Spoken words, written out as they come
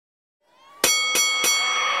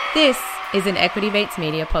This is an Equity Mates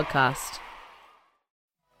Media podcast.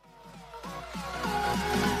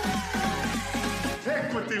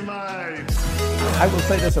 Equity Mates. I will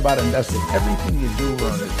say this about investing. Everything you do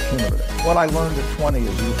learn is cumulative. What I learned at 20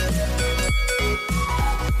 is useful.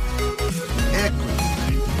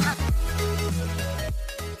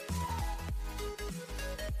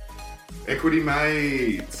 Equity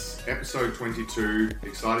Mates, episode 22.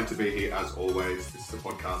 Excited to be here as always. This is a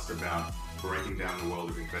podcast about breaking down the world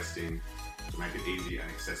of investing to make it easy and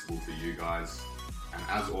accessible for you guys. And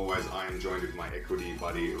as always, I am joined with my equity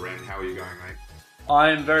buddy, Ren. How are you going, mate?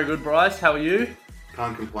 I'm very good, Bryce. How are you?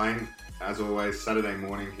 Can't complain. As always, Saturday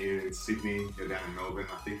morning here in Sydney. You're down in Melbourne.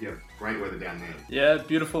 I think you have great weather down there. Yeah,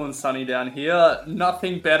 beautiful and sunny down here.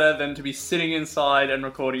 Nothing better than to be sitting inside and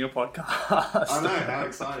recording a podcast. I know, how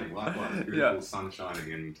exciting. Likewise, beautiful sun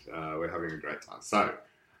shining and we're having a great time. So,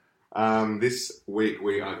 this week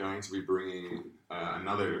we are going to be bringing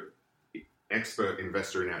another expert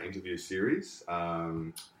investor in our interview series.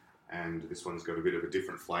 And this one's got a bit of a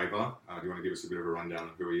different flavour. Do you want to give us a bit of a rundown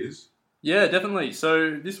of who he is? Yeah, definitely.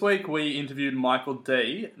 So this week we interviewed Michael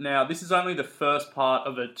D. Now, this is only the first part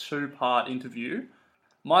of a two-part interview.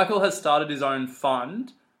 Michael has started his own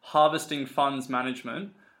fund, Harvesting Funds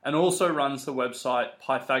Management, and also runs the website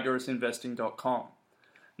pythagorasinvesting.com.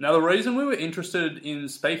 Now, the reason we were interested in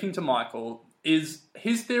speaking to Michael is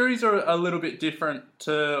his theories are a little bit different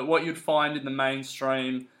to what you'd find in the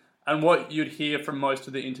mainstream and what you'd hear from most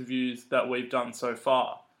of the interviews that we've done so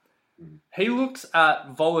far. He looks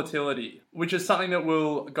at volatility, which is something that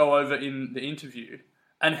we'll go over in the interview,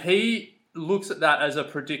 and he looks at that as a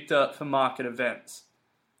predictor for market events.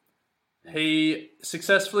 He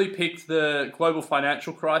successfully picked the global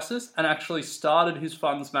financial crisis and actually started his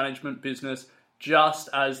funds management business just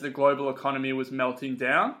as the global economy was melting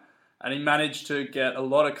down, and he managed to get a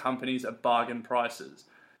lot of companies at bargain prices.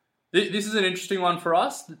 This is an interesting one for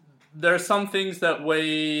us. There are some things that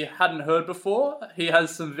we hadn't heard before. He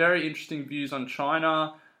has some very interesting views on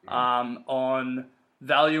China, on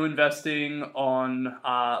value investing, on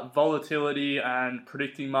volatility and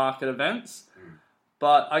predicting market events.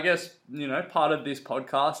 But I guess, part of this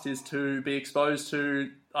podcast is to be exposed to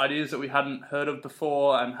ideas that we hadn't heard of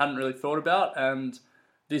before and hadn't really thought about. And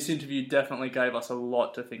this interview definitely gave us a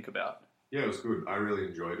lot to think about. Yeah, it was good. I really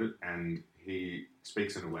enjoyed it. And he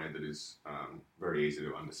speaks in a way that is very easy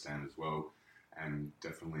to understand as well, and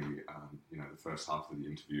definitely, the first half of the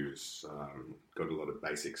interview has got a lot of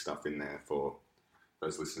basic stuff in there for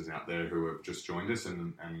those listeners out there who have just joined us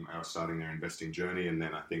and are starting their investing journey. And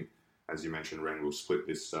then I think, as you mentioned, Ren, we'll split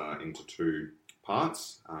this into two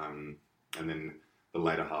parts, and then the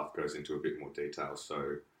later half goes into a bit more detail.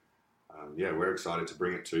 So, we're excited to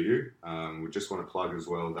bring it to you. We just want to plug as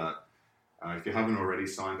well that if you haven't already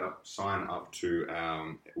sign up to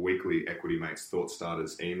our weekly Equity Mates Thought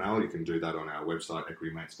Starters email. You can do that on our website,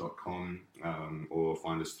 equitymates.com, or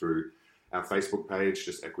find us through our Facebook page,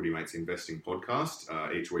 just Equity Mates Investing Podcast.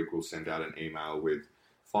 Each week we'll send out an email with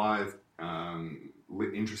 5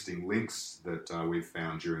 interesting links that we've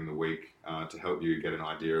found during the week to help you get an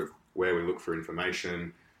idea of where we look for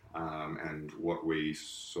information and what we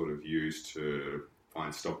sort of use to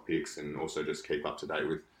find stock picks and also just keep up to date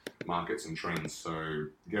with markets and trends. So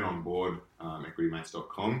get on board,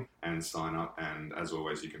 equitymates.com, and sign up. And as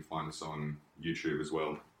always, you can find us on YouTube as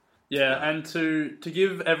well. Yeah, and to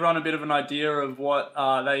give everyone a bit of an idea of what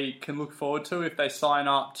they can look forward to if they sign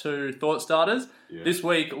up to Thought Starters, This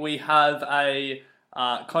week we have a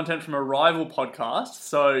content from a rival podcast.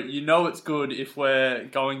 So it's good if we're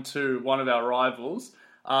going to one of our rivals.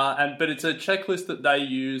 But it's a checklist that they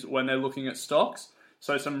use when they're looking at stocks.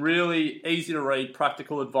 So some really easy to read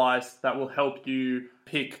practical advice that will help you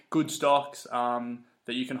pick good stocks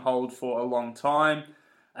that you can hold for a long time.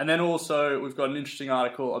 And then also we've got an interesting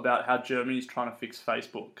article about how Germany's trying to fix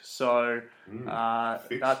Facebook. So that's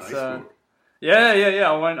Facebook.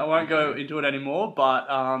 I won't go into it anymore, but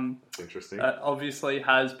interesting. That obviously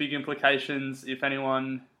has big implications if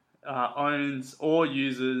anyone owns or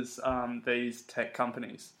uses these tech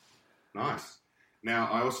companies. Nice. Now,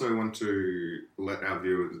 I also want to let our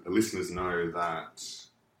listeners know that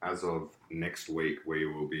as of next week, we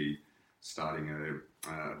will be starting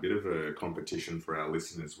a bit of a competition for our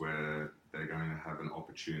listeners where they're going to have an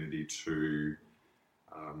opportunity to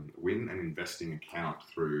win an investing account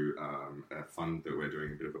through a fund that we're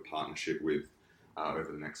doing a bit of a partnership with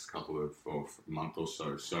over the next couple of month or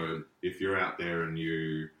so. So if you're out there and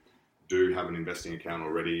you do have an investing account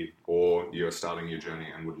already, or you're starting your journey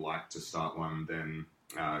and would like to start one, then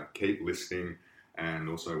keep listening and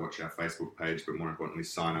also watch our Facebook page, but more importantly,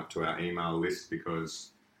 sign up to our email list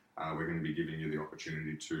because we're going to be giving you the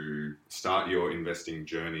opportunity to start your investing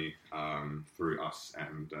journey through us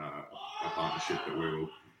and a partnership that we will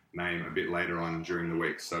name a bit later on during the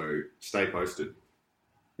week. So stay posted.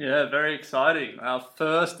 Yeah, very exciting. Our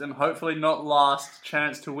first and hopefully not last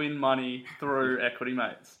chance to win money through Equity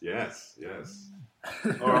Mates. Yes.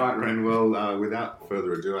 All right, Ren. Well, without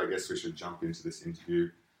further ado, I guess we should jump into this interview.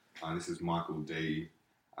 This is Michael D.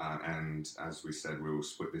 And as we said, we will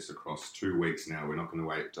split this across 2 weeks now. We're not going to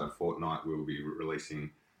wait a fortnight. We'll be releasing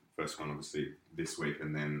first one, obviously, this week,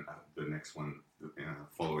 and then the next one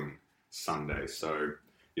following Sunday. So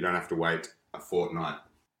you don't have to wait a fortnight.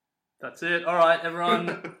 That's it. All right,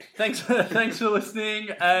 everyone. Thanks for listening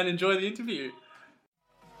and enjoy the interview.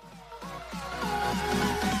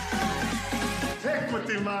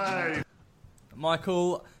 Equity Mate.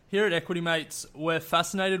 Michael, here at Equity Mates, we're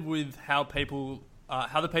fascinated with how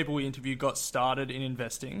the people we interview got started in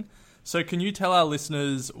investing. So can you tell our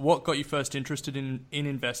listeners what got you first interested in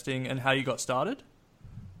investing and how you got started?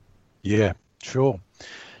 Yeah, sure.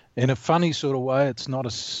 In a funny sort of way, it's not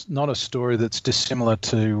a story that's dissimilar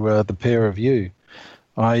to the pair of you.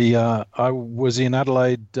 I was in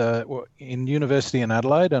Adelaide, in university in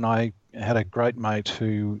Adelaide, and I had a great mate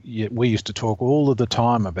who we used to talk all of the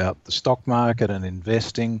time about the stock market and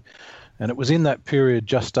investing. And it was in that period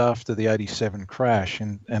just after the 87 crash,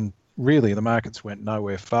 and really the markets went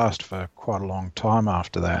nowhere fast for quite a long time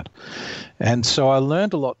after that. And so I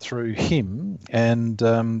learned a lot through him, and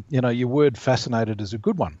your word fascinated is a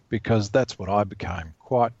good one, because that's what I became,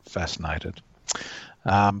 quite fascinated.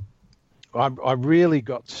 I really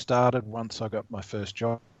got started once I got my first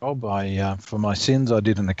job. For my sins, I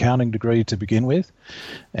did an accounting degree to begin with,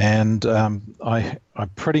 and I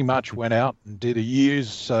pretty much went out and did a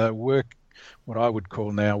year's work, what I would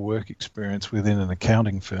call now work experience within an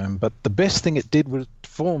accounting firm. But the best thing it did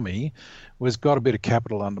for me was got a bit of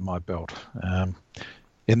capital under my belt.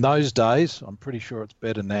 In those days, I'm pretty sure it's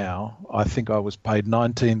better now, I think I was paid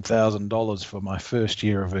 $19,000 for my first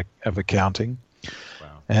year of accounting.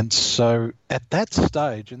 And so at that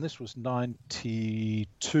stage, and this was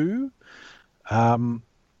 92,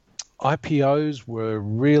 IPOs were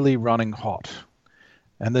really running hot.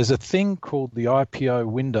 And there's a thing called the IPO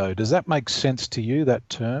window. Does that make sense to you, that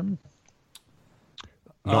term?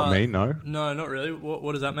 Not me, no. No, not really.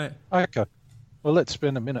 What does that mean? Okay. Well, let's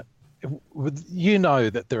spend a minute. You know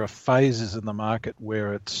that there are phases in the market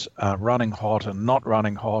where it's running hot and not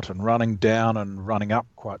running hot and running down and running up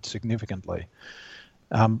quite significantly.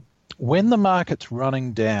 When the market's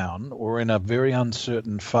running down or in a very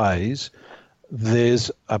uncertain phase,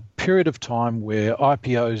 there's a period of time where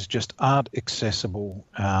IPOs just aren't accessible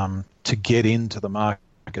to get into the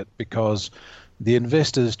market, because the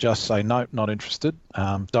investors just say, no, not interested,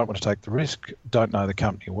 don't want to take the risk, don't know the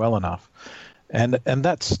company well enough. And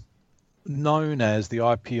that's known as the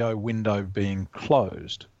IPO window being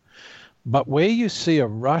closed. But where you see a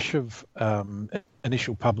rush of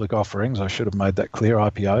initial public offerings, I should have made that clear,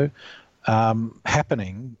 IPO,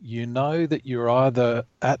 happening, you know that you're either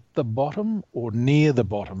at the bottom or near the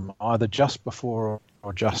bottom, either just before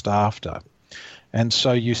or just after. And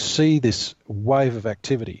so you see this wave of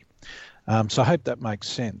activity. So I hope that makes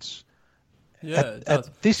sense. Yeah, it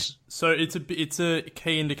does. So it's a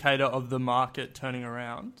key indicator of the market turning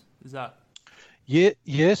around. Is that? Yeah.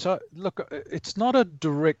 Yes. Look, it's not a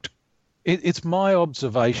direct. It's my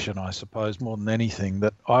observation, I suppose, more than anything,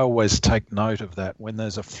 that I always take note of that when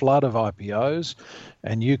there's a flood of IPOs,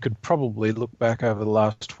 and you could probably look back over the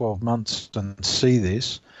last 12 months and see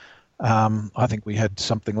this. I think we had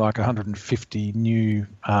something like 150 new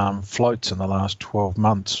floats in the last 12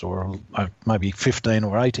 months, or maybe 15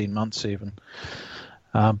 or 18 months even.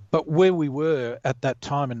 But where we were at that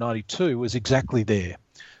time in 92 was exactly there.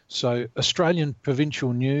 So Australian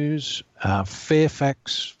Provincial News,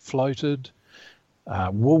 Fairfax floated,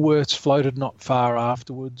 Woolworths floated not far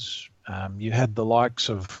afterwards. You had the likes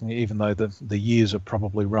of, even though the years are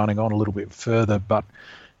probably running on a little bit further, but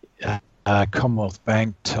Commonwealth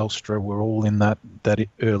Bank, Telstra were all in that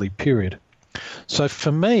early period. So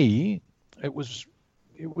for me, it was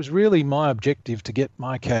really my objective to get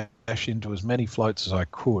my cash into as many floats as I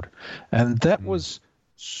could, and that was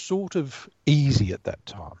sort of easy at that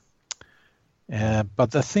time.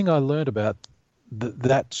 But the thing I learned about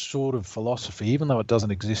that sort of philosophy, even though it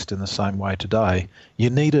doesn't exist in the same way today, you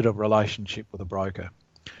needed a relationship with a broker.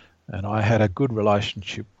 And I had a good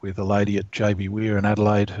relationship with a lady at JB Weir in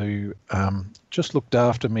Adelaide who just looked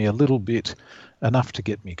after me a little bit, enough to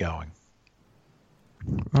get me going.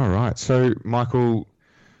 All right. So, Michael,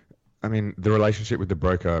 I mean, the relationship with the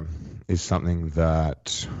broker is something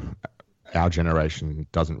that our generation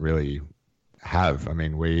doesn't really have. I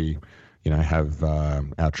mean, we, have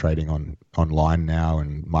our trading online now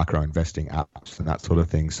and micro investing apps and that sort of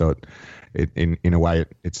thing. So in a way,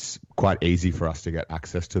 it's quite easy for us to get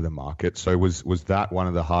access to the market. So was that one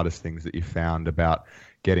of the hardest things that you found about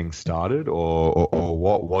getting started, or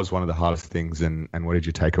what was one of the hardest things, and what did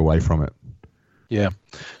you take away from it? Yeah.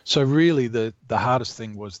 So really the hardest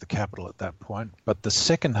thing was the capital at that point. But the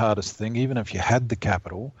second hardest thing, even if you had the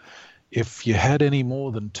capital, if you had any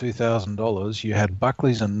more than $2,000, you had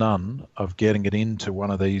Buckley's and none of getting it into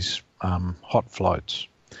one of these hot floats.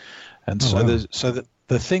 And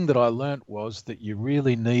the thing that I learnt was that you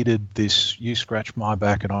really needed this you scratch my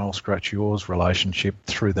back and I'll scratch yours relationship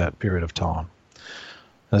through that period of time.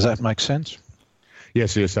 Does that make sense? Yeah,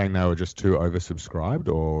 so you're saying they were just too oversubscribed,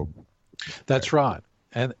 or? That's right.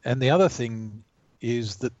 And the other thing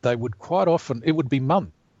is that they would quite often, it would be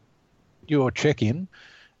month, your check-in,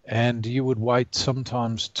 and you would wait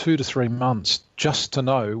sometimes 2 to 3 months just to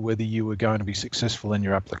know whether you were going to be successful in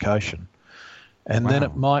your application. And then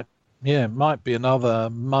it might be another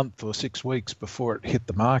month or 6 weeks before it hit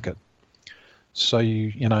the market. So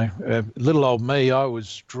little old me, I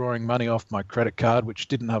was drawing money off my credit card, which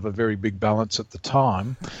didn't have a very big balance at the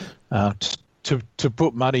time, to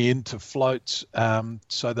put money into floats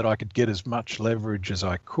so that I could get as much leverage as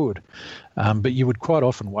I could. But you would quite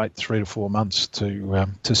often wait 3 to 4 months to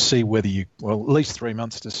see whether at least 3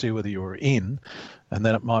 months to see whether you were in, and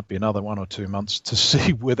then it might be another 1 or 2 months to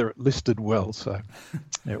see whether it listed well. So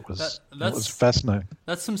it was fascinating.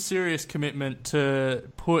 That's some serious commitment to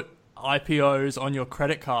put IPOs on your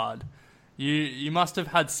credit card. You must have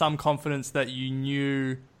had some confidence that you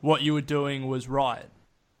knew what you were doing was right.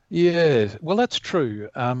 Yeah, well, that's true.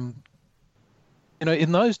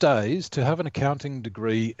 In those days, to have an accounting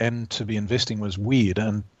degree and to be investing was weird,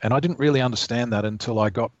 and I didn't really understand that until I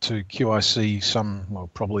got to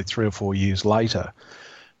QIC probably 3 or 4 years later.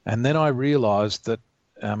 And then I realised that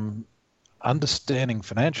understanding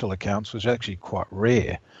financial accounts was actually quite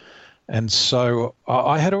rare. And so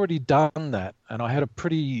I had already done that, and I had a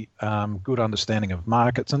pretty good understanding of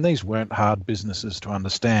markets, and these weren't hard businesses to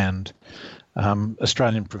understand.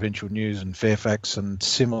 Australian Provincial News and Fairfax and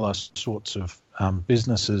similar sorts of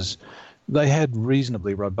businesses, they had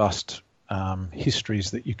reasonably robust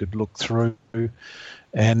histories that you could look through.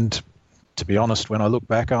 And to be honest, when I look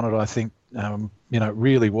back on it, I think, it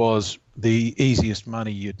really was the easiest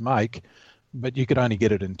money you'd make, but you could only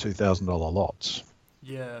get it in $2,000 lots.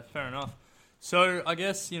 Yeah, fair enough. So I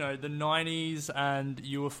guess, the 90s, and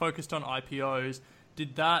you were focused on IPOs.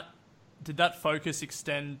 Did that focus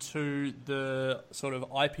extend to the sort of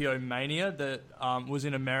IPO mania that was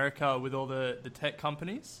in America with all the tech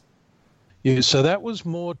companies? Yeah, so that was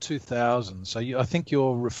more 2000. So I think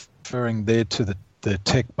you're referring there to the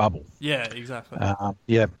tech bubble. Yeah, exactly.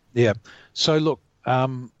 Yeah. So look,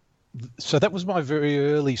 so that was my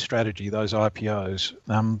very early strategy, those IPOs.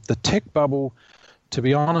 The tech bubble, to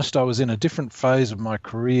be honest, I was in a different phase of my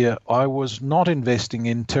career. I was not investing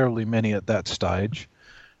in terribly many at that stage.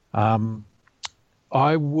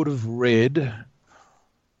 I would have read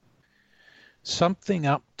something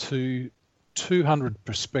up to 200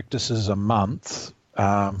 prospectuses a month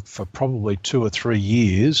for probably 2 or 3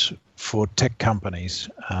 years for tech companies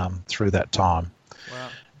through that time. Wow.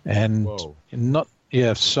 And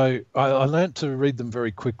so I learned to read them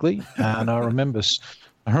very quickly, and I remember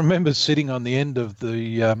sitting on the end of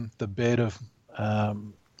the bed of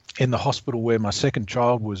in the hospital where my second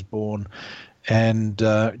child was born, and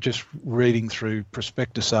just reading through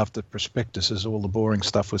prospectus after prospectus as all the boring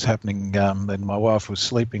stuff was happening. And my wife was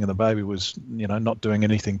sleeping and the baby was, not doing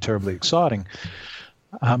anything terribly exciting.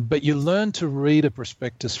 But you learn to read a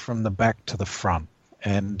prospectus from the back to the front,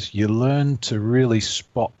 and you learn to really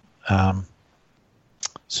spot the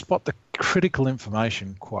critical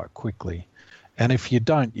information quite quickly. And if you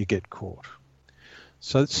don't, you get caught.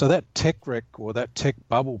 So that tech wreck or that tech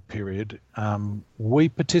bubble period, we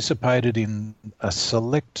participated in a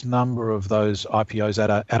select number of those IPOs at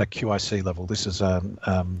a QIC level. This is a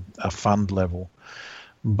fund level.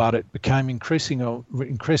 But it became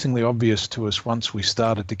increasingly obvious to us once we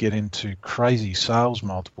started to get into crazy sales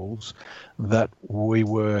multiples that we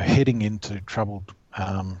were heading into troubled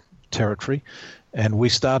territory. And we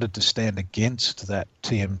started to stand against that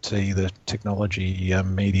TMT, the technology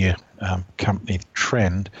media company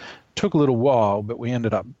trend. Took a little while, but we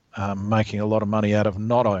ended up making a lot of money out of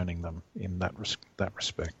not owning them in that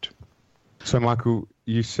respect. So, Michael,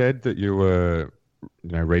 you said that you were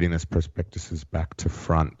reading this prospectuses back to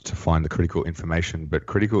front to find the critical information, but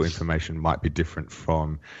critical information might be different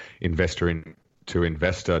from investor to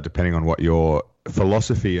investor depending on what your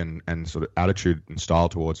philosophy and sort of attitude and style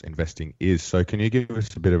towards investing is. So can you give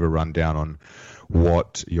us a bit of a rundown on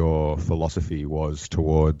what your philosophy was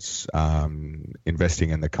towards investing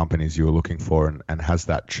in the companies you were looking for, and has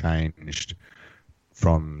that changed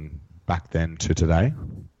from back then to today?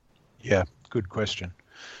 Yeah, good question.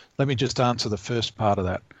 Let me just answer the first part of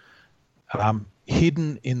that.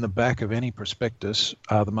 Hidden in the back of any prospectus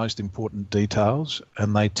are the most important details,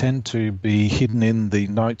 and they tend to be hidden in the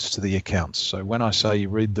notes to the accounts. So when I say you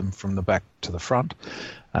read them from the back to the front,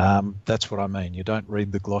 that's what I mean. You don't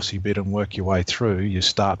read the glossy bit and work your way through. You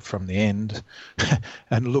start from the end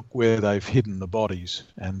and look where they've hidden the bodies,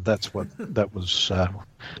 and that's what that was.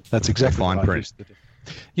 That's exactly fine what I print. used to do.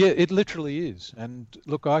 Yeah, it literally is. And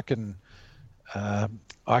look, I can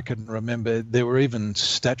remember there were even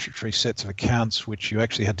statutory sets of accounts which you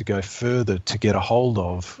actually had to go further to get a hold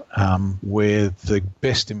of, where the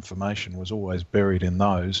best information was always buried in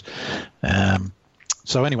those.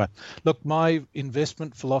 So anyway, look, my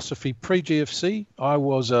investment philosophy pre-GFC, I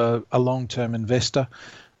was a long-term investor.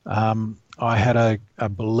 I had a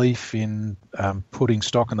belief in putting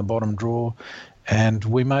stock in the bottom drawer, and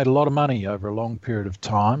we made a lot of money over a long period of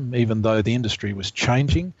time, even though the industry was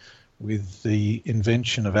changing with the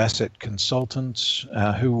invention of asset consultants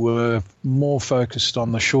who were more focused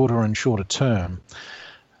on the shorter and shorter term.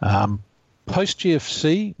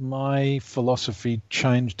 Post-GFC, my philosophy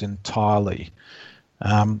changed entirely.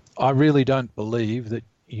 I really don't believe that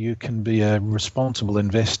you can be a responsible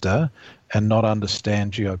investor and not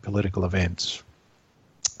understand geopolitical events,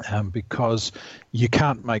 because you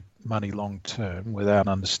can't make money long-term without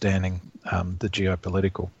understanding the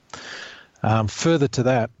geopolitical. Further to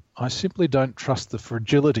that, I simply don't trust the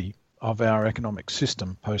fragility of our economic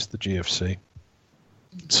system post the GFC.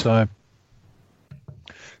 So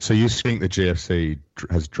you think the GFC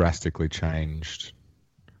has drastically changed?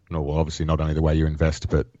 No, well, obviously not only the way you invest,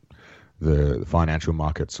 but the financial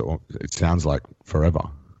markets. It sounds like forever.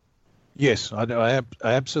 Yes, I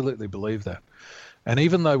absolutely believe that. And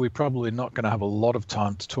even though we're probably not going to have a lot of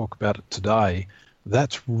time to talk about it today,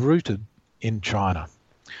 that's rooted in China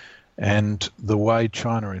and the way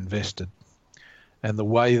China invested and the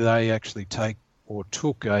way they actually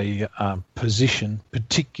took a position,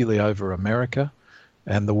 particularly over America,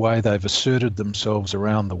 and the way they've asserted themselves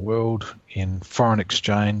around the world in foreign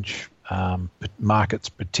exchange markets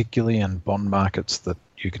particularly, and bond markets that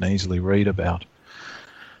you can easily read about.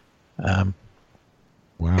 Wow.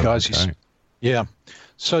 Guys, okay. Yeah.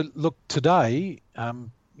 So look, today,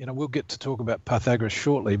 we'll get to talk about Pythagoras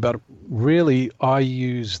shortly, but really I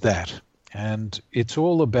use that. And it's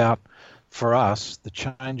all about, for us, the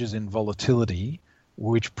changes in volatility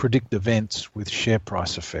which predict events with share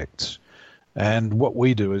price effects. And what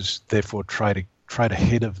we do is therefore trade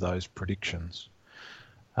ahead of those predictions.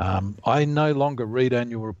 I no longer read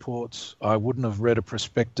annual reports. I wouldn't have read a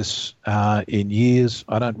prospectus in years.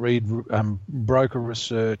 I don't read broker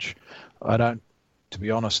research. I don't, to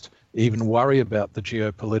be honest, even worry about the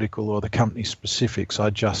geopolitical or the company specifics. I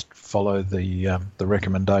just follow the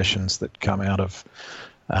recommendations that come out of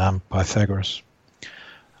Pythagoras.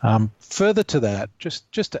 Further to that,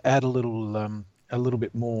 just to add a little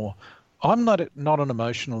bit more, I'm not an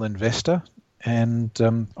emotional investor, and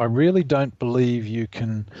I really don't believe you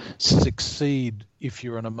can succeed if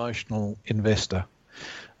you're an emotional investor.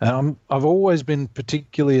 I've always been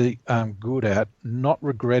particularly good at not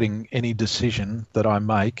regretting any decision that I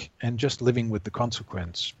make and just living with the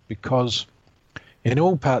consequence, because in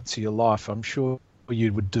all parts of your life, I'm sure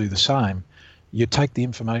you would do the same. You take the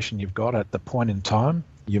information you've got at the point in time,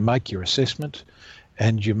 you make your assessment,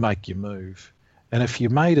 and you make your move. And if you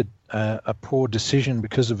made a poor decision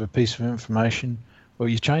because of a piece of information, well,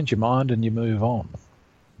 you change your mind and you move on.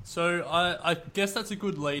 So I guess that's a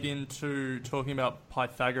good lead into talking about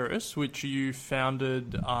Pythagoras, which you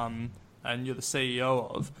founded and you're the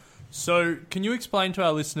CEO of. So can you explain to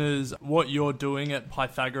our listeners what you're doing at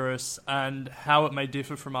Pythagoras and how it may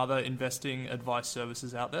differ from other investing advice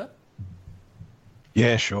services out there?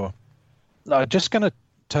 Yeah, sure. I'm just going to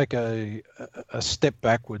take a step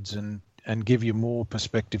backwards and give you more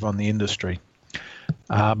perspective on the industry.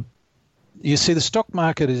 You see, the stock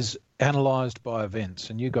market is analysed by events,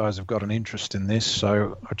 and you guys have got an interest in this,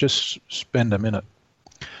 so I'll just spend a minute.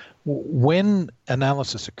 When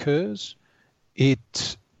analysis occurs,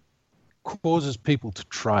 it causes people to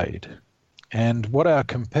trade. And what our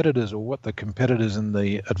competitors, or what the competitors in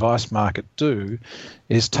the advice market do,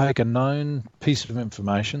 is take a known piece of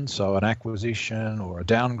information, so an acquisition or a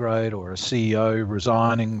downgrade or a CEO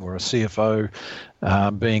resigning or a CFO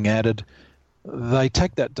being added. They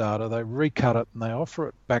take that data, they recut it, and they offer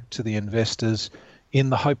it back to the investors in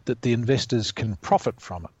the hope that the investors can profit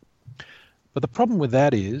from it. But the problem with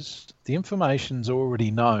that is the information's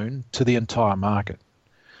already known to the entire market.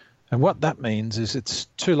 And what that means is it's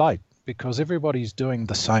too late because everybody's doing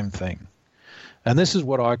the same thing. And this is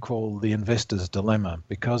what I call the investor's dilemma,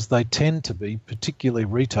 because they tend to be, particularly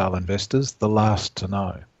retail investors, the last to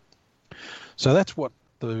know. So that's what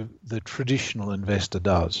the traditional investor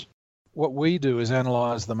does. What we do is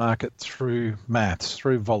analyse the market through maths,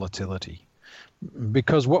 through volatility,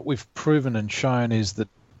 because what we've proven and shown is that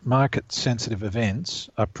market-sensitive events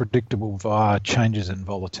are predictable via changes in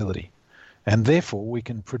volatility. And therefore, we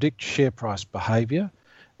can predict share price behaviour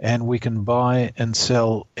and we can buy and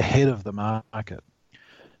sell ahead of the market.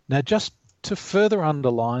 Now, just to further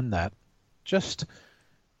underline that, just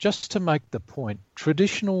to make the point,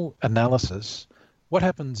 traditional analysis, what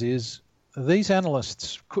happens is these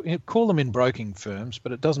analysts, call them in broking firms,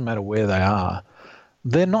 but it doesn't matter where they are,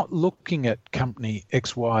 they're not looking at company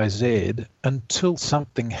XYZ until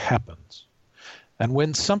something happens. And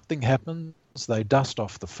when something happens, they dust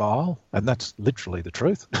off the file, and that's literally the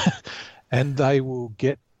truth, and they will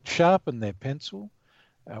sharpen their pencil,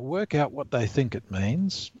 work out what they think it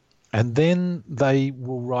means, and then they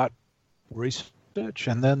will write research,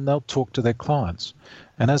 and then they'll talk to their clients.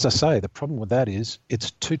 And as I say, the problem with that is it's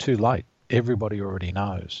too late. Everybody already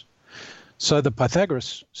knows. So the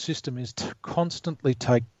Pythagoras system is to constantly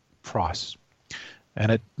take price,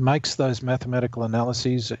 and it makes those mathematical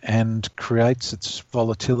analyses and creates its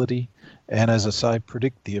volatility, and as I say,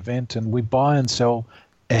 predict the event, and we buy and sell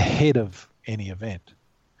ahead of any event.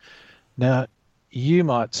 Now, you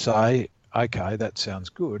might say, okay, that sounds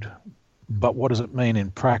good, but what does it mean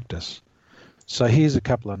in practice? So here's a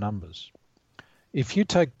couple of numbers. If you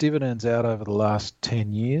take dividends out over the last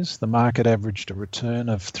 10 years, the market averaged a return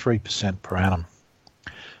of 3% per annum.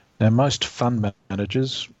 Now, most fund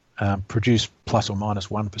managers produce plus or minus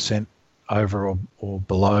 1% over or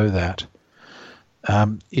below that.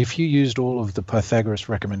 If you used all of the Pythagoras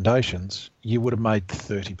recommendations, you would have made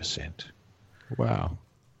 30%. Wow.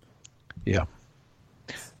 Yeah.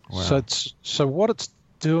 Wow. So what it's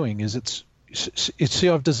doing is see,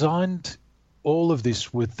 I've designed all of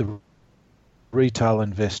this with the retail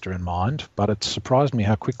investor in mind, but it surprised me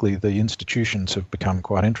how quickly the institutions have become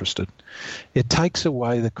quite interested. It takes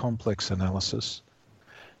away the complex analysis.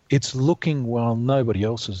 It's looking while nobody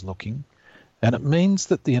else is looking, and it means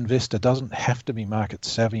that the investor doesn't have to be market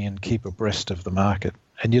savvy and keep abreast of the market,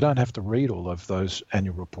 and you don't have to read all of those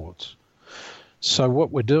annual reports. So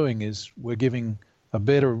what we're doing is we're giving a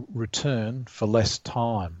better return for less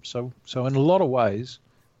time. So in a lot of ways,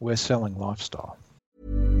 we're selling lifestyle.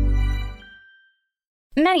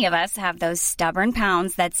 Many of us have those stubborn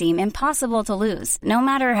pounds that seem impossible to lose, no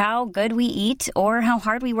matter how good we eat or how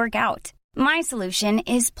hard we work out. My solution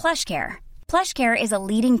is PlushCare. PlushCare is a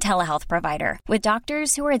leading telehealth provider with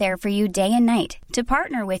doctors who are there for you day and night to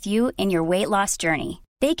partner with you in your weight loss journey.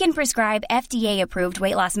 They can prescribe FDA-approved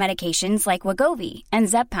weight loss medications like Wegovy and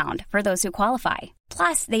Zepbound for those who qualify.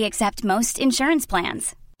 Plus, they accept most insurance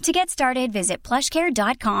plans. To get started, visit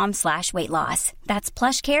plushcare.com/weightloss. That's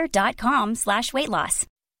plushcare.com/weightloss.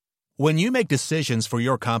 When you make decisions for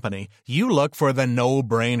your company, you look for the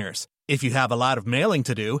no-brainers. If you have a lot of mailing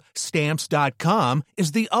to do, Stamps.com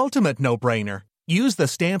is the ultimate no-brainer. Use the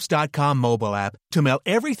Stamps.com mobile app to mail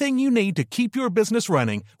everything you need to keep your business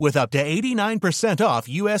running with up to 89% off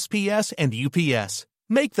USPS and UPS.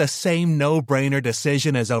 Make the same no-brainer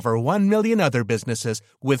decision as over 1 million other businesses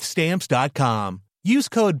with Stamps.com. Use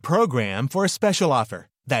code PROGRAM for a special offer.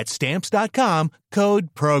 That's Stamps.com,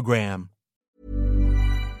 code PROGRAM.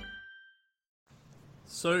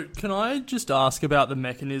 So can I just ask about the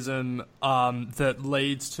mechanism that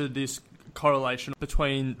leads to this correlation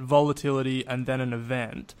between volatility and then an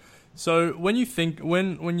event? So when you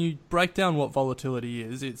when you break down what volatility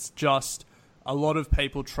is, it's just a lot of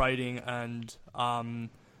people trading and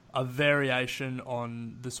a variation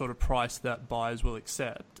on the sort of price that buyers will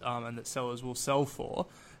accept and that sellers will sell for.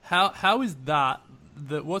 How is that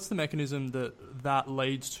what's the mechanism that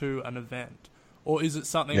leads to an event? Or is it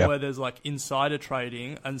something where there's like insider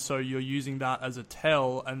trading and so you're using that as a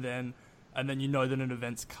tell and then you know that an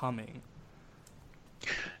event's coming?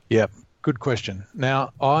 Yeah, good question.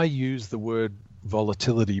 Now, I use the word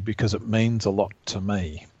volatility because it means a lot to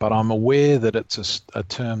me, but I'm aware that it's a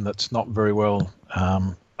term that's not very well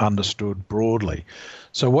understood broadly.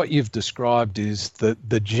 So what you've described is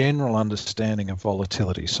the general understanding of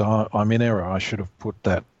volatility. So I'm in error. I should have put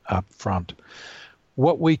that up front.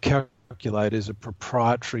 What we calculate is a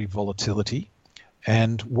proprietary volatility,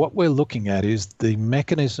 and what we're looking at is the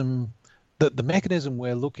mechanism. The mechanism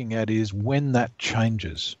we're looking at is when that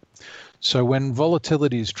changes. So when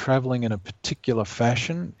volatility is traveling in a particular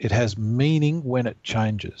fashion, it has meaning when it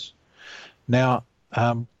changes. Now,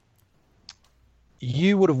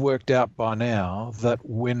 you would have worked out by now that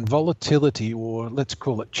when volatility, or let's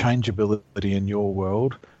call it changeability in your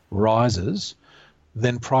world, rises,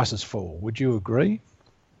 then prices fall. Would you agree?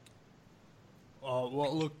 Oh,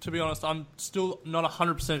 well, look, to be honest, I'm still not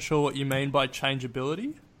 100% sure what you mean by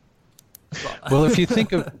changeability. Well, if you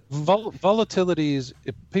think of volatility,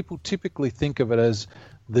 people typically think of it as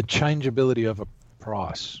the changeability of a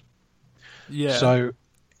price. Yeah. So,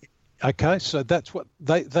 okay, so that's what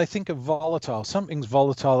they think of volatile. Something's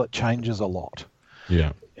volatile, it changes a lot.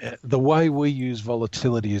 Yeah. The way we use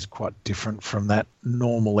volatility is quite different from that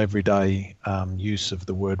normal everyday use of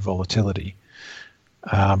the word volatility.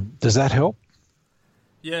 Does that help?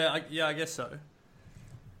 Yeah, I guess so.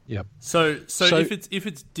 Yep. So if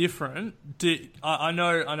it's different, I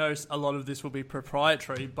know a lot of this will be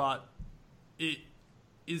proprietary, but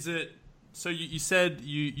is it? So you said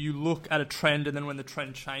you look at a trend, and then when the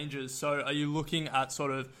trend changes, so are you looking at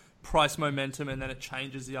sort of price momentum and then it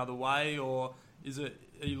changes the other way, or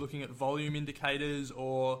are you looking at volume indicators,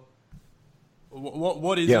 or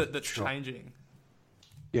what is it that's changing?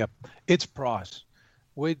 Yep, it's price.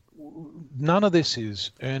 None of this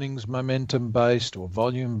is earnings momentum based or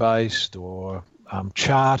volume based or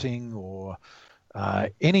charting or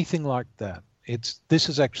anything like that. This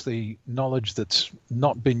is actually knowledge that's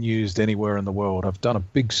not been used anywhere in the world. I've done a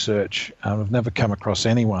big search and I've never come across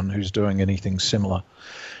anyone who's doing anything similar.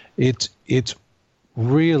 It's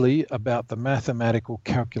really about the mathematical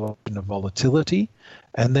calculation of volatility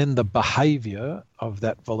and then the behavior of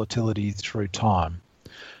that volatility through time.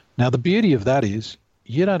 Now, the beauty of that is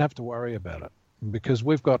you don't have to worry about it because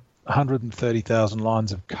we've got 130,000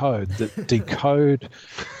 lines of code that decode.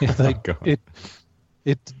 It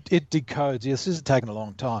decodes. Yes, this is taking a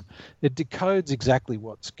long time. It decodes exactly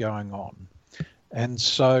what's going on, and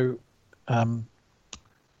so,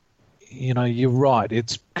 you're right.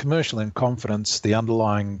 It's commercial in confidence, the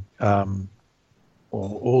underlying, or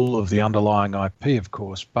all of the underlying IP, of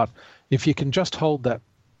course. But if you can just hold that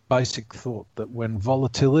basic thought that when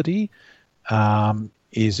volatility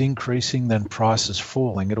is increasing, then price is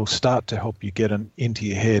falling, it'll start to help you get into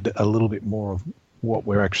your head a little bit more of what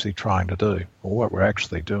we're actually trying to do or what we're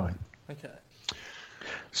actually doing. Okay.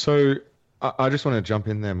 So I just want to jump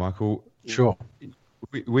in there, Michael. Sure.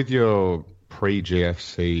 With your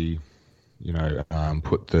pre-GFC,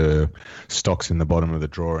 put the stocks in the bottom of the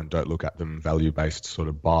drawer and don't look at them value-based sort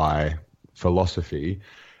of buy philosophy,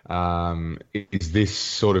 is this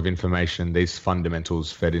sort of information, these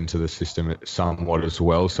fundamentals fed into the system somewhat as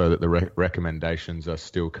well so that the recommendations are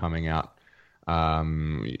still coming out,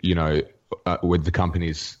 with the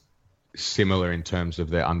companies similar in terms of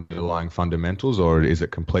their underlying fundamentals, or is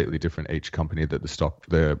it completely different each company that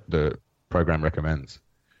the program recommends?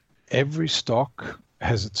 Every stock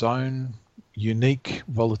has its own unique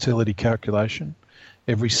volatility calculation.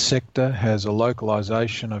 Every sector has a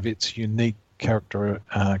localization of its unique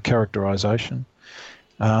characterization.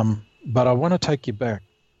 But I want to take you back.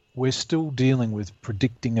 We're still dealing with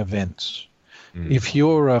predicting events. If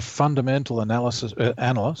you're a fundamental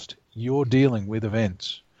analyst, you're dealing with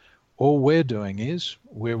events. All we're doing is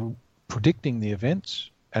we're predicting the events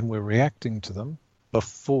and we're reacting to them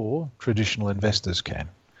before traditional investors can.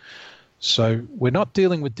 So we're not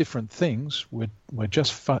dealing with different things. We're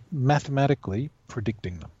just mathematically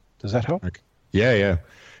predicting them. Does that help? Okay. Yeah.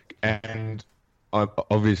 And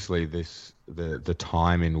obviously the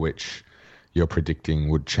time in which you're predicting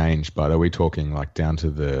would change, but are we talking like down to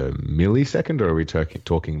the millisecond, or are we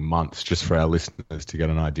talking months, just for our listeners to get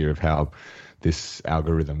an idea of how this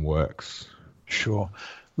algorithm works? Sure.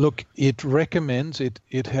 Look, it recommends,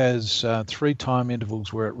 it has 3 time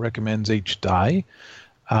intervals where it recommends each day.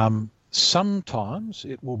 Sometimes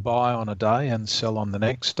it will buy on a day and sell on the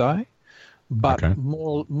next day, but okay.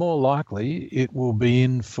 more likely it will be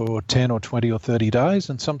in for 10 or 20 or 30 days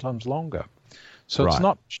and sometimes longer. So right. It's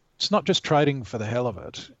not just trading for the hell of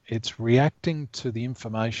it. It's reacting to the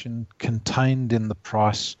information contained in the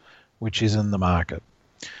price which is in the market.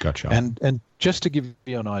 Gotcha. And just to give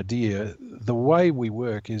you an idea, the way we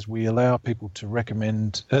work is we allow people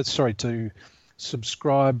to to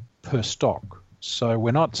subscribe per stock. So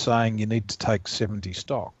we're not saying you need to take 70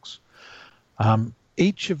 stocks.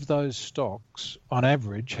 Each of those stocks, on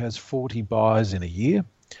average, has 40 buys in a year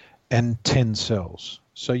and 10 sells.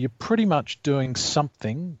 So you're pretty much doing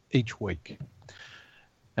something each week.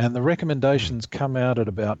 And the recommendations come out at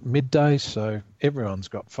about midday, so everyone's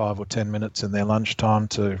got 5 or 10 minutes in their lunchtime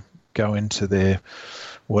to go into their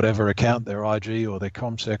whatever account, their IG or their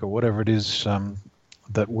CommSec or whatever it is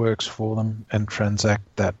that works for them and transact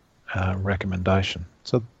that recommendation.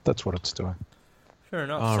 So that's what it's doing. Fair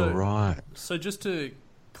enough. Right. So just to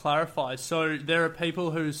clarify, so there are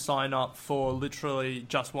people who sign up for literally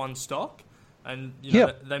just one stock, and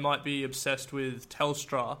they might be obsessed with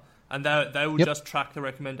Telstra, and they will just track the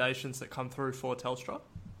recommendations that come through for Telstra?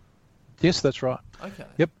 Yes, that's right. Okay.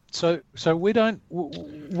 Yep. So we don't.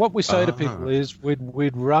 What we say to people is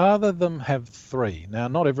we'd rather them have three. Now,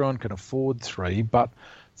 not everyone can afford three, but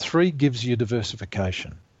three gives you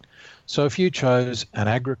diversification. So if you chose an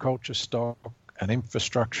agriculture stock, an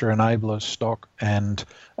infrastructure enabler stock, and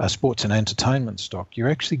a sports and entertainment stock, you're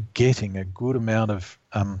actually getting a good amount of,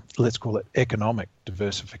 let's call it economic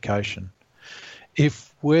diversification.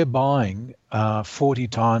 If we're buying 40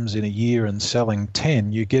 times in a year and selling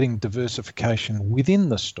 10, you're getting diversification within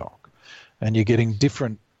the stock, and you're getting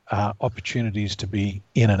different opportunities to be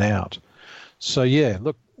in and out. So yeah,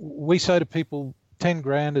 look, we say to people, 10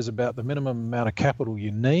 grand is about the minimum amount of capital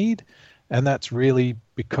you need. And that's really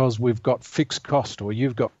because we've got fixed cost, or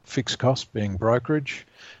you've got fixed cost being brokerage,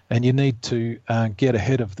 and you need to get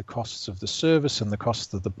ahead of the costs of the service and the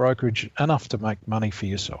costs of the brokerage enough to make money for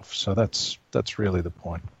yourself. So that's really the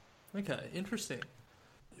point. Okay, interesting.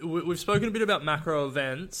 We've spoken a bit about macro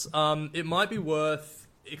events. It might be worth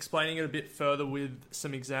explaining it a bit further with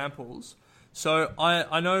some examples. So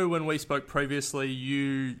I know when we spoke previously,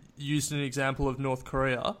 you used an example of North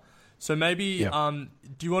Korea. So maybe,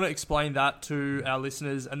 do you want to explain that to our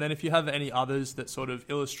listeners? And then if you have any others that sort of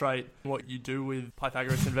illustrate what you do with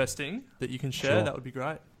Pythagoras Investing that you can share, that would be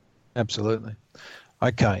great. Absolutely.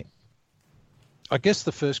 Okay. I guess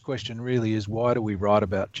the first question really is, why do we write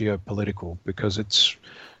about geopolitical? Because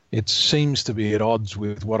it seems to be at odds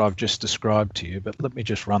with what I've just described to you, but let me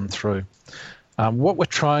just run through. What we're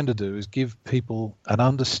trying to do is give people an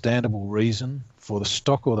understandable reason for the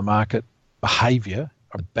stock or the market behaviour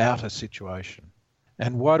about a situation.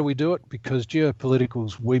 And why do we do it? Because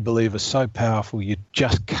geopoliticals, we believe, are so powerful you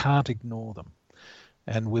just can't ignore them.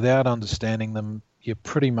 And without understanding them, you're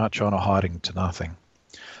pretty much on a hiding to nothing.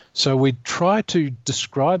 So we try to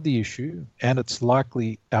describe the issue and its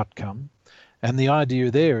likely outcome. And the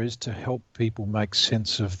idea there is to help people make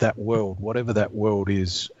sense of that world, whatever that world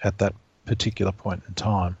is at that particular point in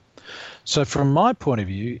time. So from my point of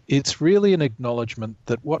view, it's really an acknowledgement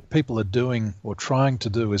that what people are doing or trying to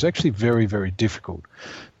do is actually very, very difficult,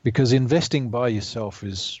 because investing by yourself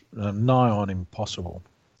is nigh on impossible.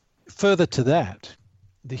 Further to that,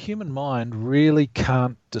 the human mind really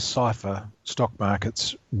can't decipher stock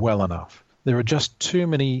markets well enough. There are just too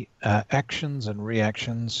many actions and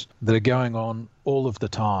reactions that are going on all of the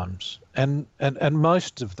times, and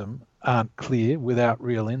most of them aren't clear without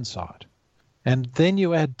real insight. And then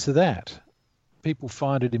you add to that, people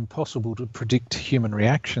find it impossible to predict human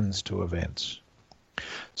reactions to events.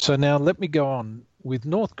 So now let me go on. With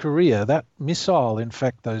North Korea, that missile, in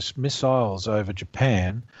fact, those missiles over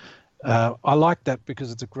Japan, I like that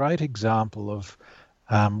because it's a great example of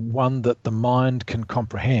one that the mind can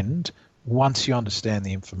comprehend once you understand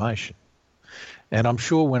the information. And I'm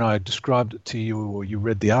sure when I described it to you or you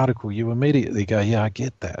read the article, you immediately go, yeah, I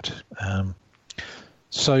get that.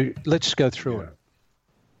 So let's go through it.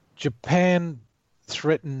 Japan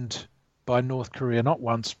threatened by North Korea not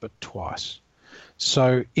once but twice.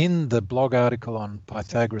 So in the blog article on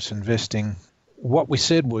Pythagoras Investing, what we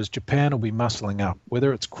said was Japan will be muscling up,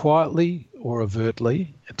 whether it's quietly or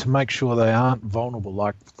overtly, to make sure they aren't vulnerable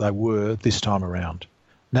like they were this time around.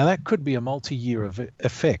 Now that could be a multi-year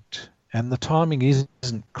effect, and the timing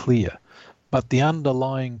isn't clear, but the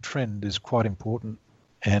underlying trend is quite important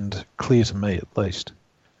and clear to me at least.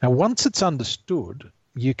 Now, once it's understood,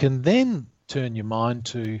 you can then turn your mind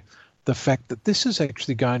to the fact that this is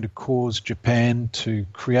actually going to cause Japan to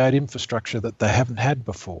create infrastructure that they haven't had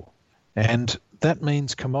before. And that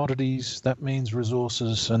means commodities, that means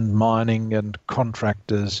resources and mining and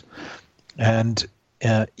contractors. And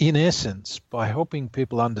in essence, by helping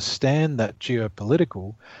people understand that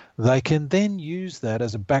geopolitical, they can then use that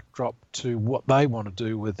as a backdrop to what they want to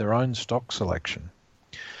do with their own stock selection.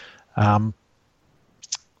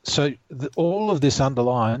 So all of this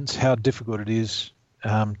underlines how difficult it is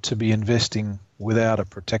to be investing without a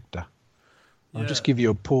protector. I'll just give you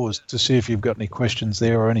a pause to see if you've got any questions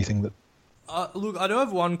there or anything that... Look, I do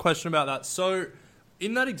have one question about that. So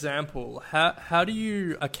in that example, how do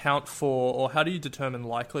you account for, or how do you determine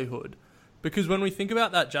likelihood? Because when we think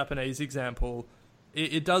about that Japanese example,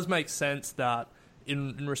 it does make sense that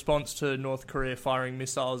in response to North Korea firing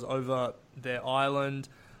missiles over their island,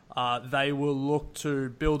 they will look to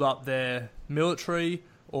build up their military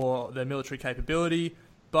or their military capability,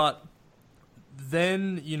 but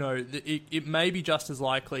then, it may be just as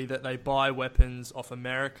likely that they buy weapons off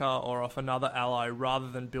America or off another ally rather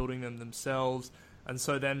than building them themselves. And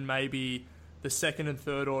so then maybe the second and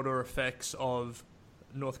third order effects of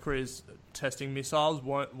North Korea's testing missiles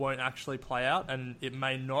won't actually play out, and it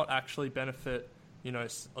may not actually benefit,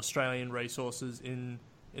 Australian resources in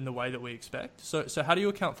the way that we expect. So how do you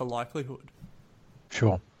account for likelihood?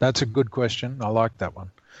 Sure. That's a good question. I like that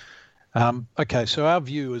one. Okay, so our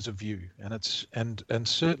view is a view, and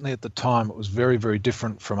certainly at the time it was very, very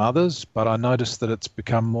different from others, but I noticed that it's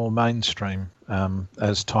become more mainstream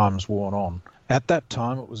as time's worn on. At that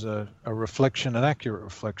time, it was a reflection, an accurate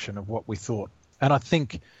reflection of what we thought. And I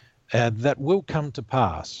think that will come to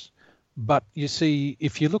pass. But you see,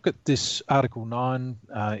 if you look at this Article 9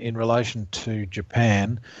 in relation to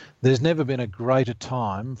Japan, there's never been a greater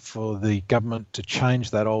time for the government to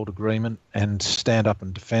change that old agreement and stand up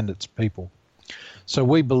and defend its people. So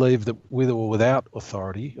we believe that with or without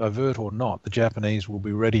authority, overt or not, the Japanese will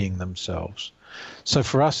be readying themselves. So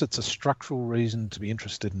for us, it's a structural reason to be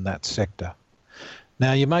interested in that sector.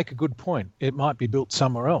 Now, you make a good point. It might be built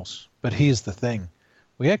somewhere else, but here's the thing.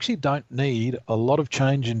 We actually don't need a lot of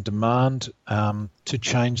change in demand to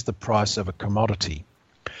change the price of a commodity.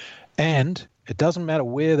 And it doesn't matter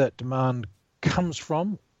where that demand comes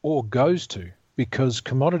from or goes to, because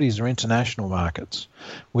commodities are international markets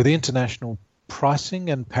with international pricing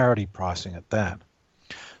and parity pricing at that.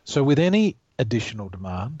 So with any additional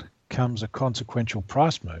demand comes a consequential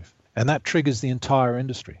price move, and that triggers the entire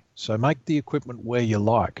industry. So make the equipment where you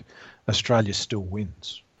like, Australia still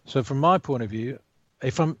wins. So from my point of view,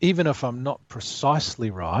 even if I'm not precisely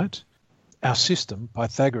right, our system,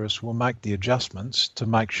 Pythagoras, will make the adjustments to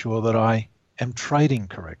make sure that I am trading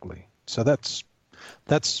correctly. So that's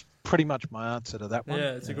pretty much my answer to that one.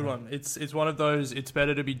 Yeah, it's a good one. It's one of those, it's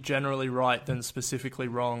better to be generally right than specifically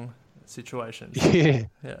wrong situations. Yeah,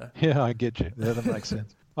 I get you. Yeah, that makes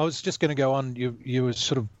sense. I was just going to go on. You were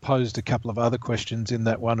sort of posed a couple of other questions in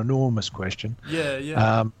that one enormous question.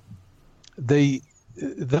 Yeah. The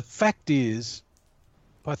fact is,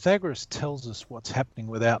 Pythagoras tells us what's happening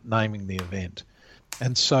without naming the event,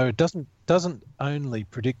 and so it doesn't only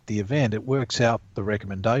predict the event. It works out the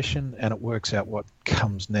recommendation and it works out what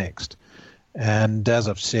comes next. And as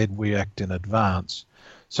I've said, we act in advance.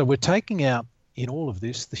 So we're taking out in all of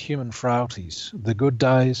this the human frailties, the good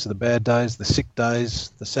days, the bad days, the sick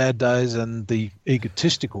days, the sad days, and the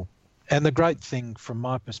egotistical. And the great thing from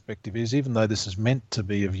my perspective is, even though this is meant to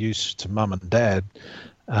be of use to mum and dad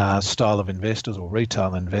style of investors or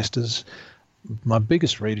retail investors, my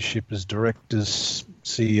biggest readership is directors,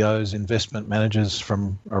 CEOs, investment managers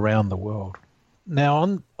from around the world.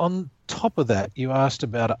 Now, on top of that, you asked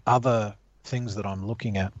about other things that I'm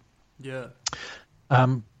looking at. Yeah.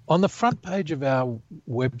 On the front page of our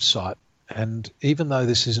website, and even though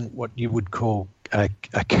this isn't what you would call a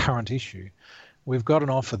current issue, we've got an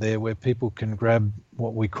offer there where people can grab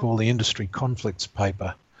what we call the industry conflicts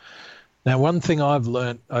paper. Now, one thing I've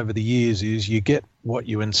learned over the years is you get what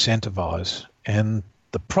you incentivize. And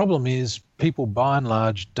the problem is people, by and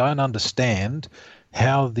large, don't understand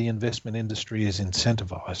how the investment industry is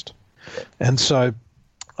incentivized. And so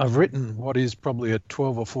I've written what is probably a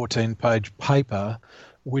 12 or 14 page paper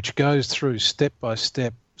which goes through step by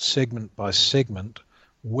step, segment by segment,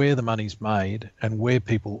 where the money's made and where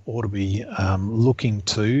people ought to be looking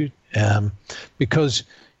to. Because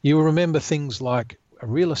you remember things like a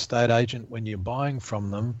real estate agent, when you're buying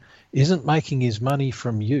from them, isn't making his money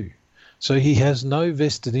from you. So he has no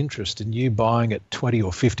vested interest in you buying at $20,000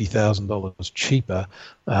 or $50,000 cheaper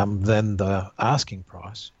than the asking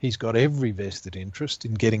price. He's got every vested interest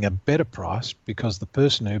in getting a better price because the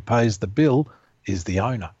person who pays the bill is the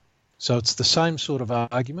owner. So it's the same sort of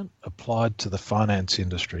argument applied to the finance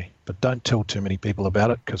industry. But don't tell too many people about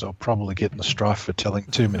it because I'll probably get in the strife for telling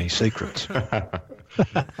too many secrets. There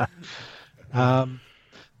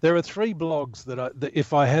are 3 blogs that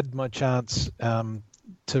if I had my chance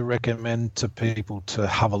to recommend to people to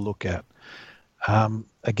have a look at.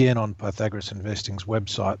 Again, on Pythagoras Investing's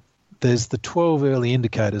website, there's the 12 early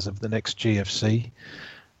indicators of the next GFC.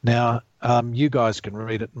 Now, you guys can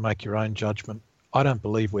read it and make your own judgment. I don't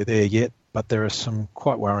believe we're there yet, but there are some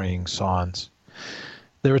quite worrying signs.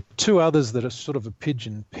 There are 2 others that are sort of a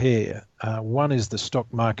pigeon pair. One is the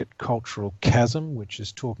stock market cultural chasm, which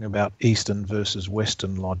is talking about Eastern versus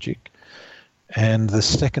Western logic. And the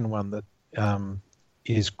second one that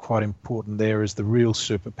is quite important there is the real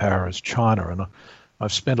superpower is China. And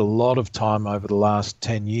I've spent a lot of time over the last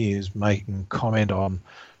 10 years making comment on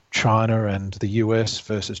China and the US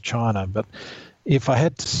versus China. But if I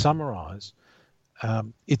had to summarize,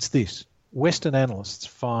 it's this. Western analysts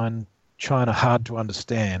find China hard to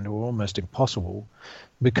understand or almost impossible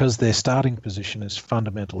because their starting position is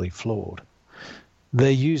fundamentally flawed.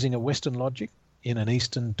 They're using a Western logic in an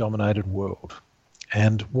Eastern-dominated world.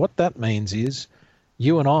 And what that means is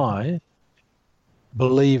you and I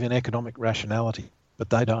believe in economic rationality,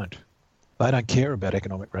 but they don't. They don't care about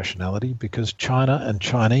economic rationality because China and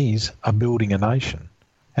Chinese are building a nation.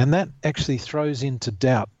 And that actually throws into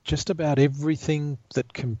doubt just about everything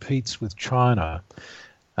that competes with China.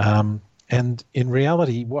 And in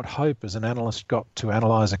reality, what hope has an analyst got to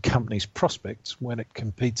analyse a company's prospects when it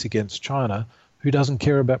competes against China, who doesn't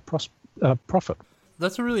care about profit?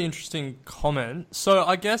 That's a really interesting comment. So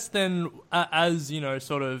I guess then, as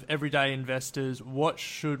sort of everyday investors, what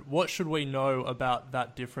should we know about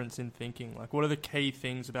that difference in thinking? Like, what are the key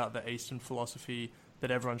things about the Eastern philosophy that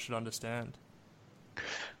everyone should understand?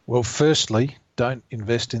 Well, firstly, don't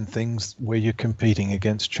invest in things where you're competing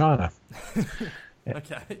against China.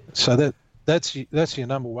 Okay. So that's your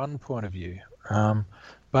number one point of view.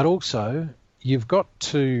 But also, you've got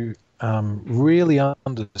to really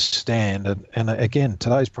understand, and again,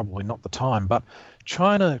 today's probably not the time, but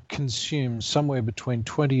China consumes somewhere between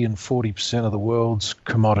 20 and 40% of the world's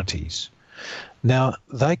commodities. Now,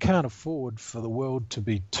 they can't afford for the world to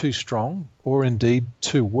be too strong or indeed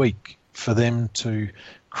too weak for them to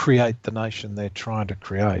create the nation they're trying to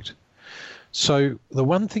create. So the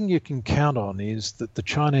one thing you can count on is that the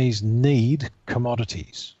Chinese need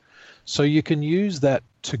commodities. So you can use that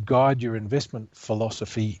to guide your investment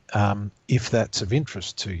philosophy if that's of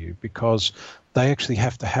interest to you, because they actually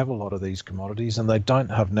have to have a lot of these commodities and they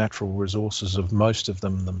don't have natural resources of most of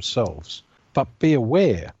them themselves. But be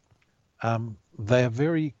aware, they are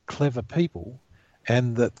very clever people,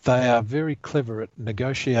 and that they are very clever at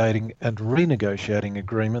negotiating and renegotiating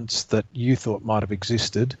agreements that you thought might have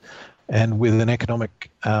existed. And with an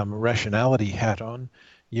economic rationality hat on,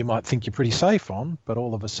 you might think you're pretty safe on, but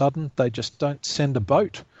all of a sudden they just don't send a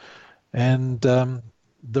boat, and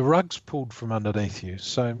the rug's pulled from underneath you.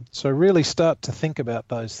 So really start to think about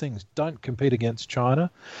those things. Don't compete against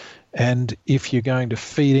China, and if you're going to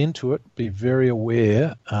feed into it, be very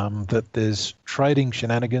aware that there's trading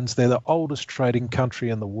shenanigans. They're the oldest trading country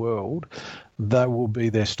in the world. That will be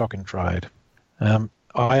their stock in trade.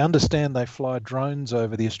 I understand they fly drones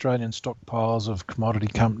over the Australian stockpiles of commodity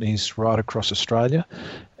companies right across Australia,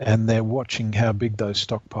 and they're watching how big those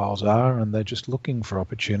stockpiles are, and they're just looking for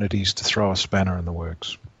opportunities to throw a spanner in the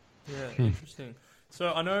works. Yeah, interesting.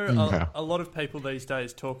 So I know a lot of people these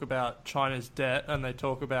days talk about China's debt, and they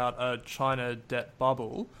talk about a China debt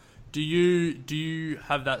bubble. Do you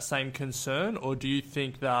have that same concern, or do you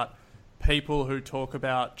think that people who talk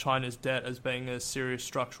about China's debt as being a serious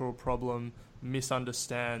structural problem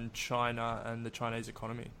misunderstand China and the Chinese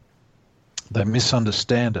economy? They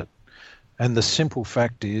misunderstand it. And the simple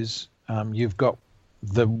fact is you've got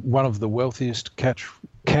one of the wealthiest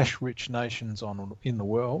cash-rich nations in the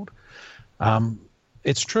world.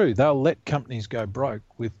 It's true, they'll let companies go broke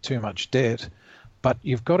with too much debt, but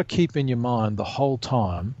you've got to keep in your mind the whole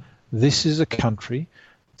time, this is a country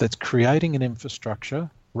that's creating an infrastructure,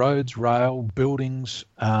 roads, rail, buildings,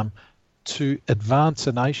 to advance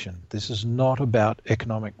a nation. This is not about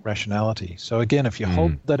economic rationality. So again, if you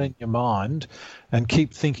hold that in your mind and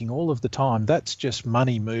keep thinking all of the time, that's just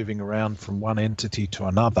money moving around from one entity to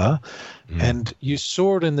another. And you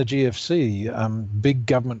saw it in the GFC. Big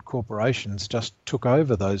government corporations just took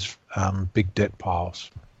over those big debt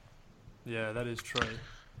piles. Yeah, that is true.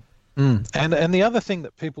 And the other thing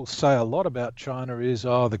that people say a lot about China is,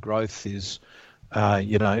 the growth is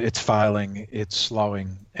it's failing, it's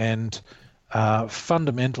slowing. And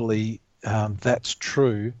fundamentally, that's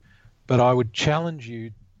true. But I would challenge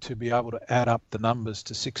you to be able to add up the numbers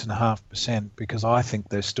to 6.5%, because I think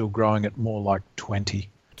they're still growing at more like 20.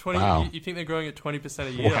 20? Wow. You think they're growing at 20%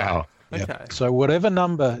 a year? Wow. Okay. Yeah. So whatever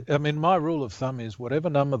number, my rule of thumb is whatever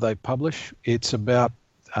number they publish, it's about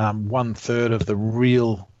 1/3 of the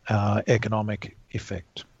real economic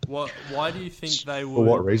effect. Why do you think they would? For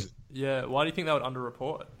what reason? Yeah, why do you think they would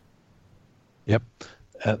underreport? Yep.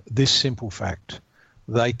 This simple fact,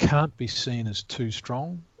 they can't be seen as too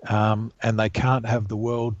strong, and they can't have the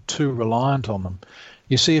world too reliant on them.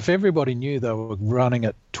 You see, if everybody knew they were running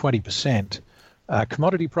at 20%,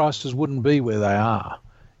 commodity prices wouldn't be where they are.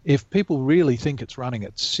 If people really think it's running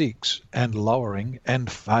at 6 and lowering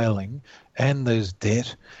and failing, and there's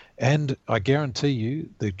debt, and I guarantee you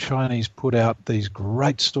the Chinese put out these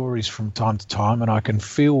great stories from time to time, and I can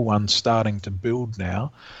feel one starting to build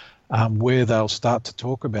now, where they'll start to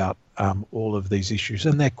talk about all of these issues.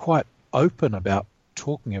 And they're quite open about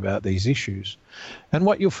talking about these issues. And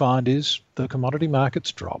what you'll find is the commodity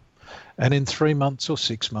markets drop. And in 3 months or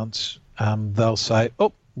 6 months, they'll say,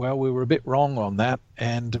 oh, well, we were a bit wrong on that,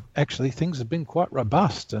 and actually things have been quite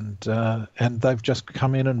robust, and they've just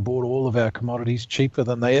come in and bought all of our commodities cheaper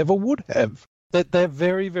than they ever would have. They're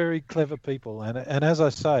very, very clever people, and as I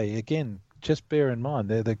say, again, just bear in mind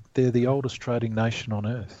they're the oldest trading nation on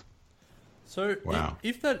earth. So wow.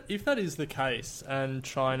 if that is the case, and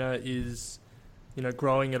China is,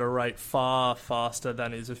 growing at a rate far faster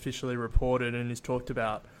than is officially reported and is talked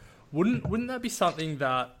about, wouldn't that be something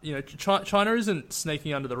that, China isn't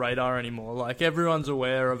sneaking under the radar anymore? Like, everyone's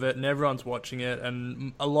aware of it and everyone's watching it,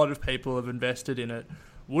 and a lot of people have invested in it.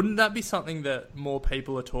 Wouldn't that be something that more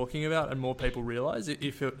people are talking about and more people realise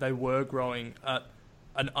if they were growing at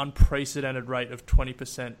an unprecedented rate of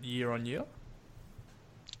 20% year on year?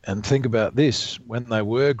 And think about this, when they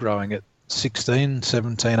were growing at 16,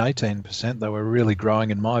 17, 18%, they were really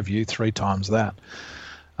growing, in my view, 3 times that.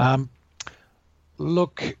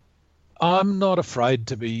 Look, I'm not afraid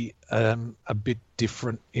to be a bit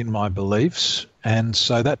different in my beliefs, and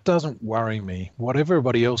so that doesn't worry me. What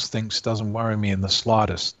everybody else thinks doesn't worry me in the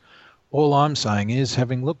slightest. All I'm saying is,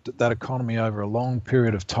 having looked at that economy over a long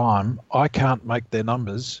period of time, I can't make their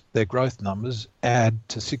growth numbers, add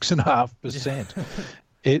to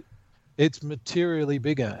 6.5%. It's materially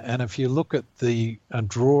bigger, and if you look at the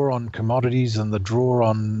draw on commodities and the draw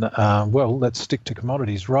on, let's stick to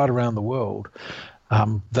commodities right around the world,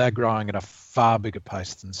 they're growing at a far bigger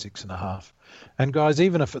pace than 6.5. And guys,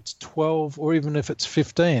 even if it's 12 or even if it's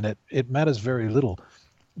 15, it matters very little.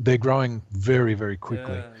 They're growing very, very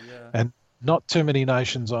quickly. Yeah. And not too many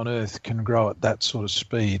nations on earth can grow at that sort of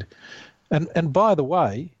speed. And by the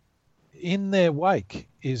way, in their wake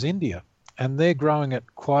is India, and they're growing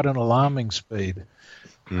at quite an alarming speed.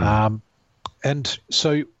 And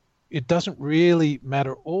so it doesn't really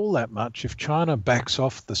matter all that much if China backs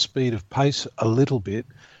off the speed of pace a little bit.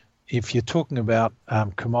 If you're talking about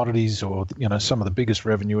commodities or some of the biggest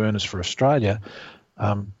revenue earners for Australia,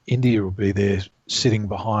 India will be there sitting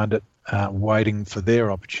behind it, waiting for their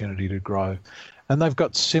opportunity to grow. And they've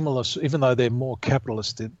got similar, even though they're more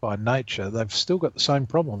capitalist by nature, they've still got the same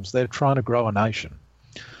problems. They're trying to grow a nation.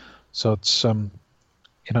 So it's,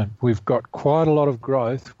 we've got quite a lot of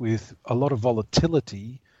growth with a lot of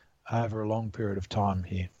volatility over a long period of time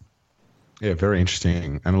here. Yeah, very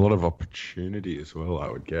interesting, and a lot of opportunity as well, I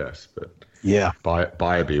would guess. But yeah,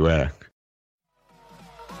 buyer beware.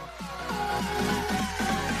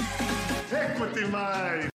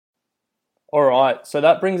 All right, so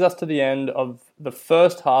that brings us to the end of the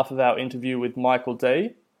first half of our interview with Michael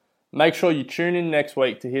D. Make sure you tune in next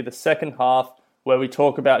week to hear the second half, where we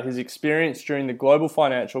talk about his experience during the global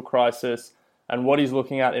financial crisis and what he's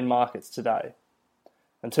looking at in markets today.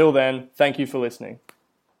 Until then, thank you for listening.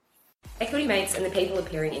 Equity Mates and the people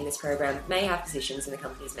appearing in this program may have positions in the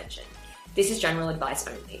companies mentioned. This is general advice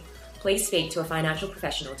only. Please speak to a financial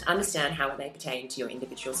professional to understand how it may pertain to your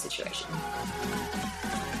individual situation.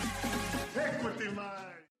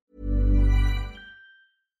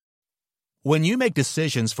 When you make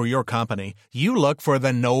decisions for your company, you look for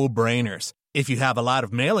the no-brainers. If you have a lot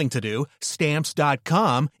of mailing to do,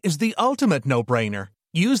 Stamps.com is the ultimate no-brainer.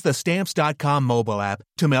 Use the Stamps.com mobile app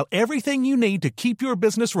to mail everything you need to keep your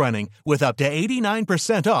business running with up to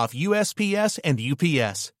 89% off USPS and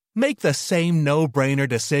UPS. Make the same no-brainer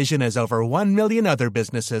decision as over 1 million other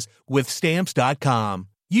businesses with Stamps.com.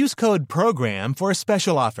 Use code PROGRAM for a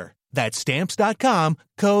special offer. That's Stamps.com,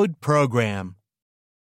 code PROGRAM.